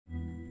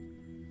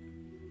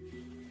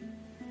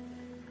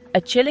a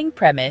chilling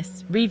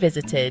premise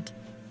revisited.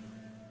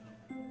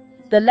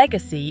 The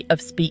legacy of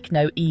Speak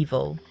No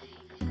Evil.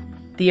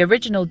 The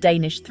original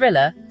Danish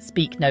thriller,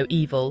 Speak No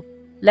Evil,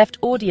 left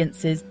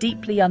audiences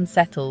deeply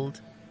unsettled.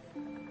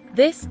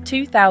 This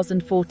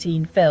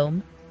 2014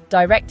 film,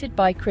 directed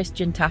by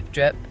Christian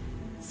Tafdrup,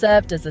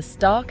 served as a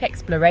stark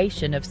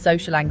exploration of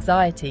social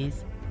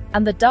anxieties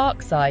and the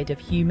dark side of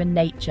human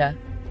nature.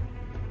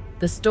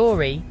 The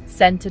story,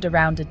 centered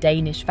around a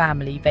Danish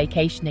family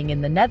vacationing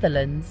in the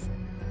Netherlands,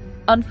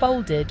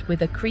 unfolded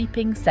with a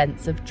creeping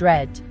sense of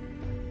dread.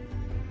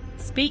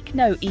 Speak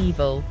No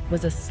Evil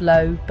was a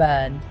slow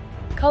burn,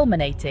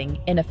 culminating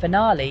in a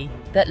finale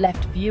that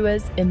left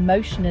viewers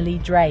emotionally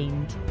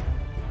drained.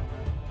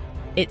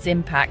 Its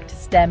impact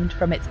stemmed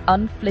from its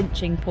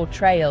unflinching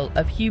portrayal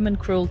of human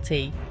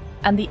cruelty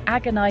and the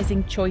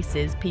agonizing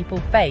choices people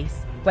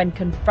face when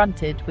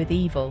confronted with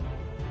evil.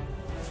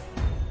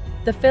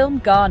 The film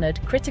garnered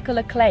critical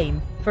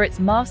acclaim for its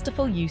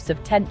masterful use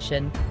of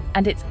tension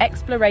and its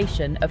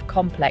exploration of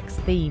complex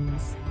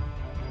themes.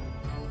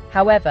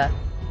 However,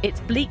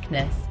 its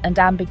bleakness and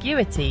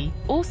ambiguity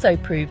also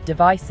proved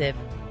divisive.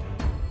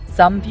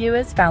 Some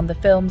viewers found the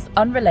film's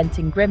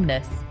unrelenting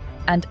grimness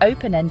and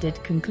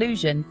open-ended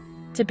conclusion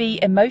to be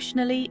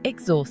emotionally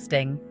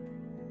exhausting.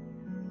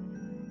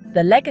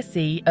 The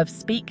legacy of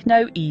Speak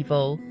No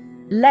Evil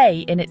lay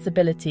in its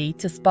ability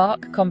to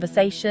spark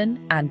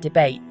conversation and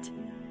debate,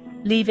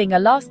 leaving a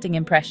lasting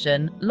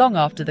impression long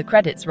after the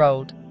credits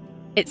rolled.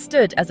 It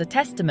stood as a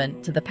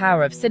testament to the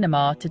power of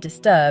cinema to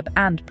disturb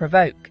and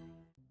provoke.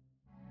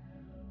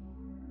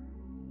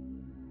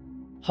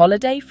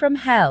 Holiday from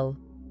Hell.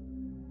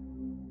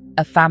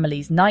 A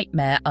family's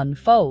nightmare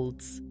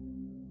unfolds.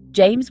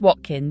 James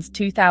Watkins'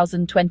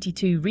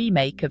 2022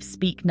 remake of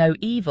Speak No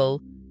Evil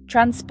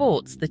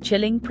transports the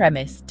chilling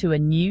premise to a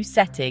new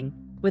setting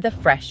with a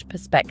fresh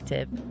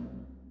perspective.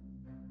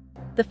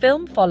 The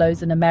film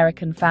follows an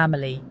American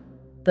family,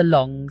 the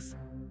Longs,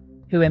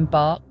 who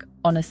embark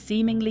on a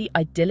seemingly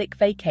idyllic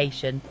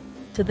vacation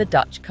to the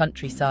Dutch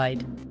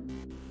countryside.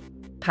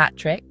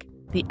 Patrick,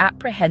 the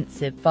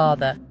apprehensive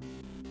father,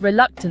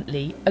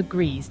 reluctantly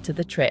agrees to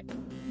the trip,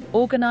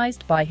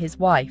 organised by his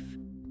wife,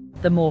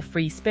 the more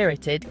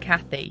free-spirited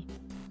Kathy.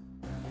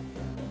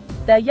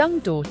 Their young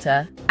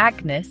daughter,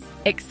 Agnes,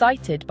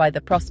 excited by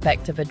the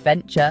prospect of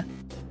adventure,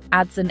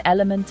 adds an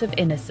element of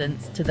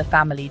innocence to the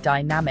family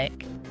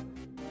dynamic.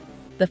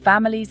 The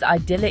family's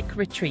idyllic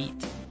retreat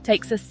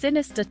takes a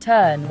sinister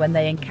turn when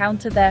they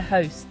encounter their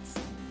hosts,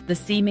 the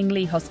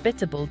seemingly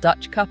hospitable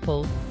Dutch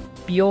couple,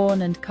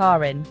 Bjorn and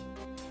Karin.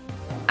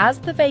 As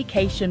the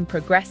vacation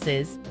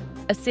progresses,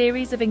 a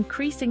series of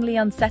increasingly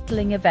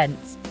unsettling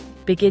events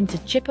begin to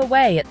chip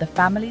away at the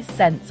family's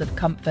sense of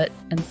comfort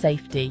and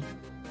safety.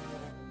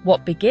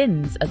 What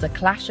begins as a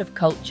clash of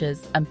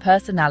cultures and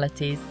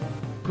personalities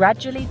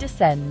gradually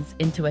descends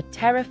into a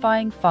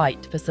terrifying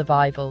fight for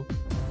survival.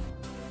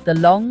 The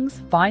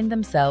Longs find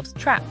themselves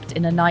trapped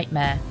in a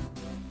nightmare,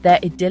 their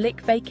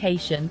idyllic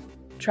vacation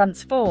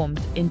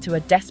transformed into a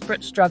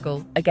desperate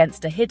struggle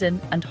against a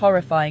hidden and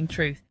horrifying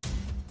truth.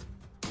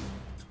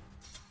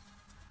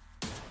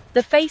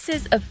 The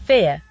Faces of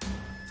Fear.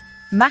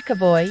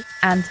 McAvoy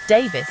and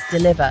Davis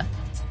deliver.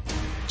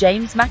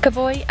 James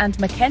McAvoy and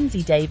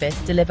Mackenzie Davis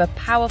deliver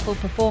powerful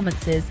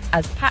performances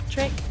as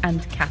Patrick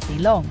and Kathy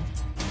Long.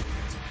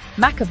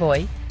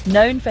 McAvoy,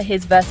 known for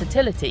his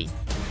versatility,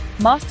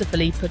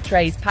 masterfully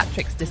portrays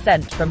Patrick's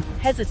descent from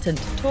hesitant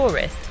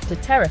tourist to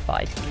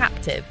terrified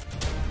captive.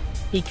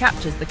 He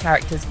captures the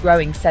character's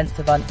growing sense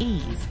of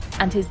unease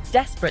and his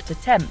desperate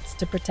attempts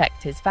to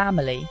protect his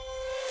family.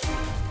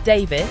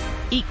 Davis,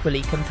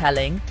 equally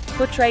compelling,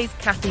 portrays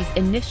Kathy's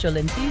initial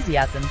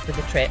enthusiasm for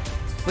the trip,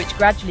 which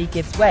gradually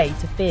gives way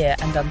to fear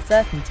and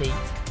uncertainty.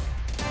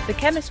 The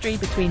chemistry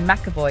between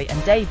McAvoy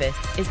and Davis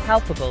is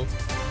palpable,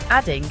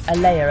 adding a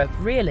layer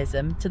of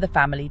realism to the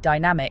family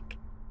dynamic.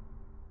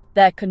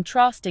 Their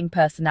contrasting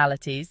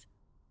personalities,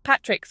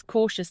 Patrick's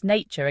cautious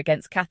nature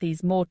against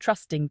Kathy's more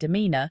trusting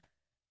demeanour,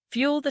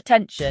 fuel the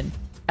tension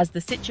as the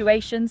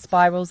situation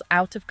spirals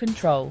out of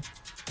control.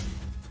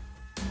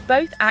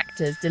 Both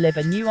actors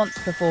deliver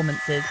nuanced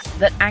performances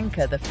that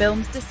anchor the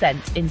film's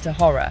descent into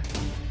horror.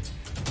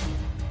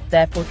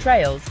 Their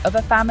portrayals of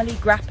a family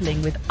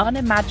grappling with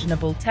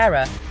unimaginable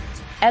terror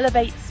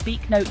elevate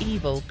Speak No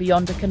Evil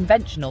beyond a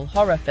conventional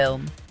horror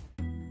film.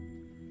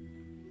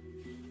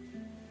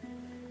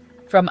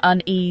 From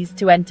unease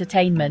to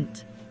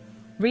entertainment,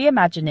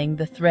 Reimagining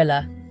the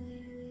Thriller.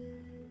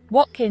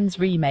 Watkins'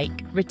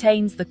 remake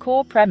retains the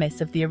core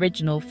premise of the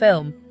original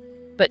film,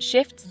 but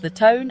shifts the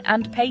tone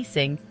and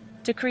pacing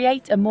to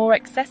create a more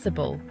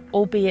accessible,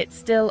 albeit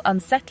still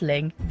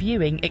unsettling,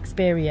 viewing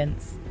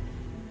experience.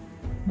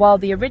 While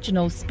the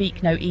original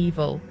Speak No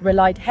Evil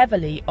relied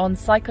heavily on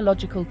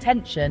psychological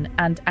tension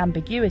and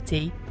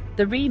ambiguity,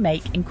 the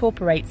remake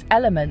incorporates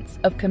elements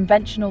of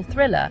conventional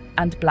thriller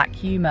and black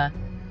humour.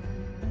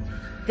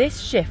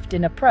 This shift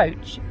in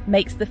approach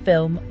makes the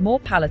film more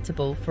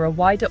palatable for a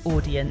wider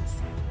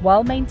audience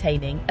while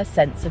maintaining a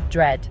sense of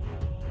dread.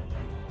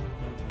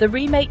 The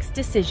remake's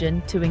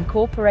decision to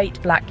incorporate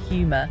black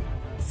humor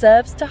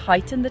serves to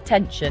heighten the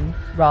tension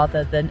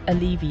rather than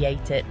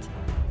alleviate it.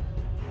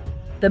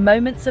 The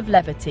moments of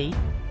levity,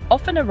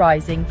 often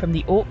arising from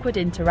the awkward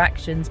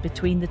interactions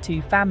between the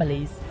two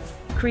families,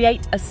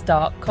 create a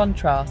stark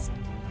contrast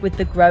with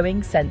the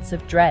growing sense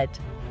of dread.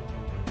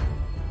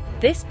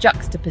 This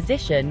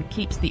juxtaposition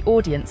keeps the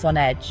audience on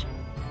edge,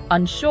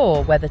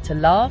 unsure whether to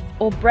laugh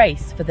or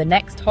brace for the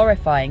next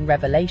horrifying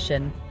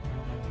revelation.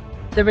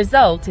 The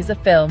result is a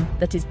film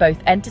that is both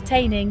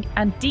entertaining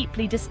and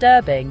deeply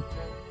disturbing,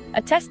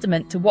 a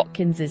testament to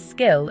Watkins's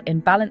skill in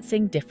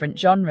balancing different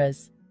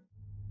genres.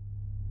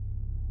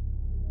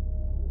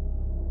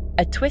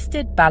 A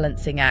twisted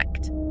balancing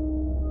act.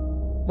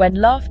 When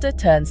laughter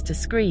turns to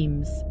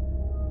screams.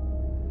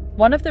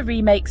 One of the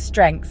remake's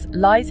strengths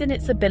lies in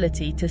its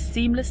ability to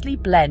seamlessly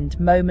blend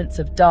moments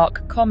of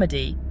dark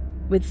comedy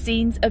with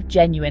scenes of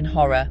genuine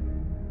horror.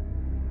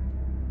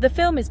 The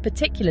film is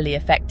particularly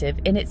effective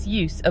in its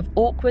use of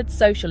awkward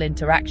social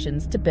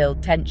interactions to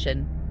build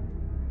tension.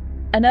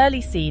 An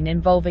early scene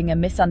involving a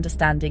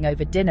misunderstanding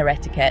over dinner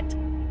etiquette,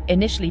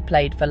 initially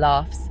played for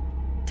laughs,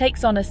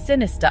 takes on a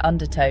sinister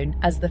undertone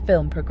as the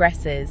film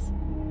progresses.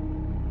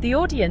 The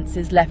audience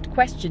is left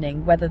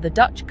questioning whether the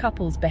Dutch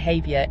couple's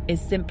behaviour is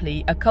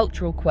simply a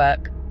cultural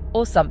quirk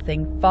or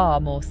something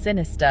far more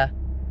sinister.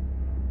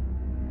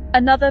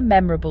 Another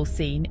memorable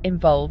scene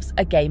involves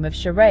a game of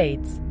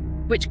charades,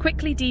 which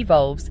quickly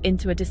devolves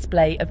into a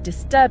display of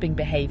disturbing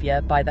behaviour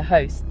by the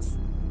hosts.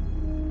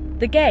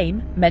 The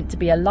game, meant to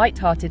be a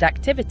light-hearted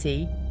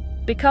activity,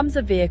 becomes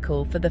a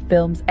vehicle for the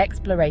film's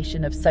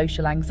exploration of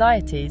social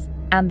anxieties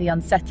and the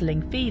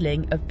unsettling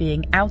feeling of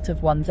being out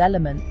of one's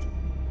element.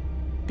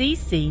 These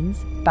scenes,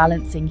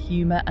 balancing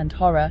humour and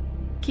horror,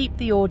 keep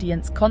the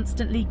audience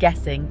constantly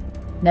guessing,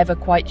 never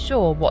quite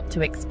sure what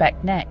to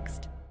expect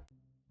next.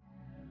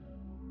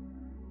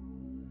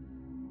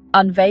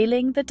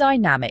 Unveiling the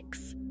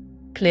dynamics.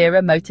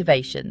 Clearer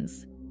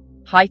motivations.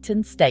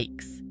 Heightened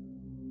stakes.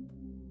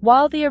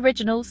 While the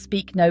original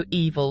Speak No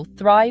Evil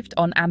thrived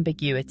on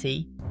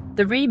ambiguity,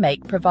 the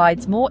remake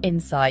provides more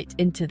insight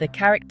into the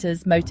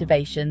characters'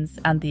 motivations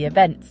and the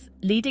events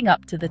leading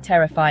up to the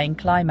terrifying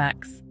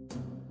climax.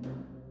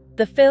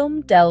 The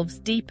film delves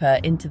deeper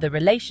into the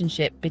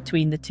relationship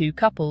between the two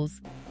couples,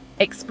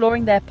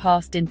 exploring their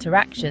past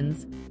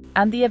interactions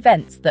and the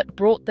events that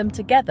brought them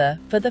together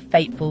for the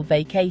fateful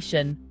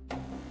vacation.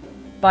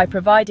 By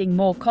providing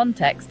more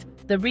context,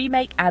 the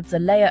remake adds a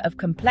layer of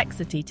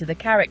complexity to the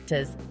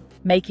characters,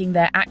 making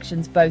their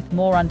actions both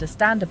more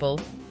understandable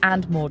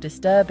and more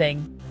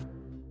disturbing.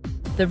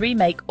 The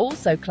remake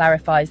also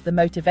clarifies the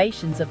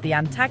motivations of the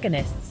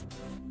antagonists,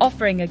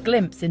 offering a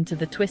glimpse into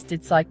the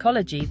twisted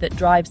psychology that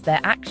drives their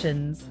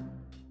actions.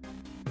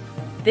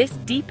 This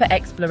deeper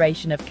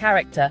exploration of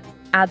character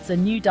adds a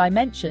new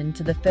dimension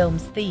to the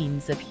film's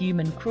themes of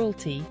human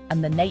cruelty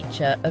and the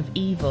nature of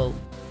evil.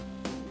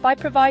 By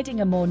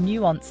providing a more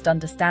nuanced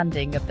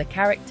understanding of the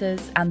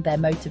characters and their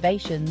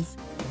motivations,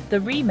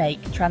 the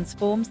remake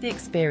transforms the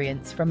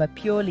experience from a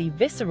purely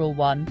visceral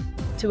one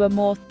to a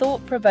more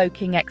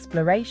thought-provoking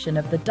exploration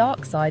of the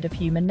dark side of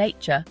human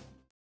nature.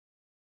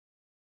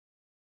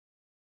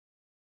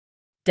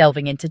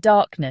 Delving into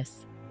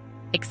darkness,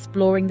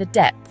 exploring the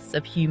depths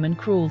of human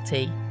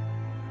cruelty.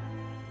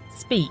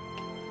 Speak.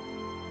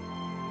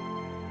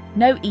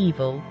 No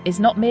Evil is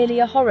not merely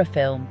a horror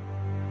film.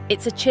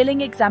 It's a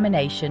chilling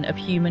examination of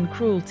human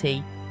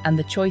cruelty and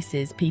the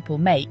choices people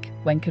make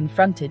when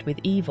confronted with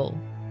evil.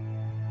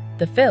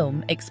 The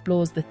film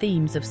explores the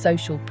themes of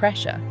social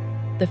pressure,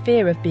 the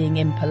fear of being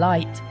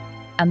impolite,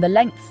 and the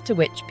lengths to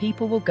which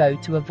people will go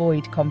to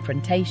avoid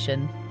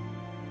confrontation.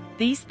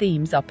 These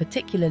themes are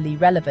particularly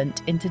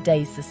relevant in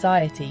today's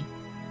society,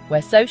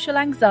 where social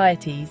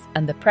anxieties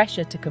and the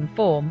pressure to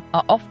conform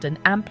are often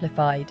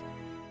amplified.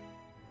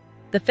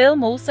 The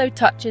film also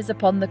touches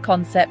upon the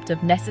concept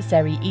of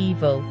necessary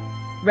evil,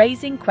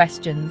 raising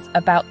questions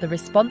about the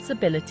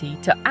responsibility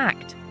to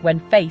act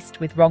when faced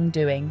with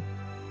wrongdoing.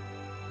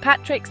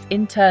 Patrick's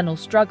internal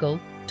struggle,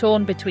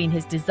 torn between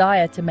his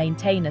desire to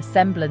maintain a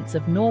semblance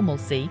of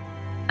normalcy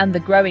and the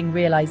growing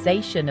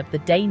realization of the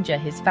danger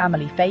his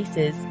family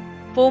faces,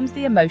 forms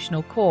the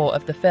emotional core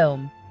of the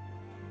film.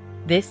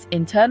 This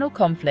internal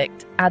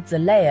conflict adds a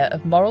layer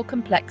of moral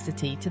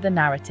complexity to the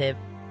narrative,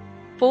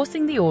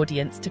 forcing the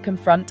audience to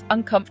confront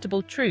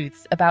uncomfortable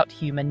truths about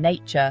human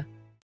nature.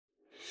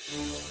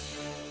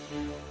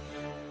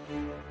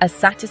 A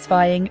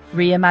satisfying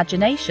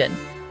reimagination,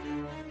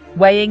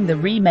 weighing the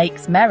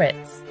remake's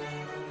merits.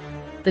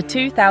 The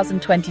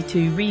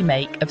 2022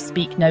 remake of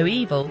Speak No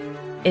Evil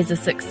is a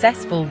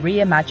successful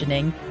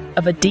reimagining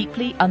of a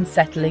deeply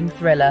unsettling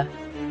thriller.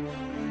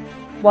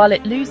 While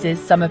it loses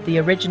some of the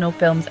original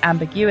film's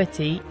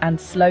ambiguity and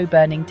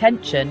slow-burning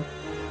tension,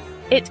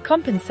 it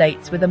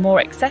compensates with a more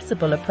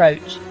accessible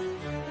approach,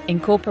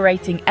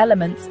 incorporating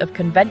elements of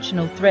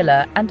conventional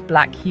thriller and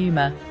black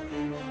humour.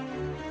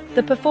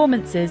 The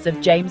performances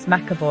of James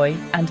McAvoy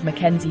and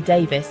Mackenzie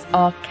Davis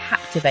are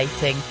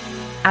captivating,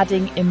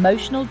 adding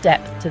emotional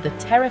depth to the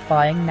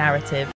terrifying narrative.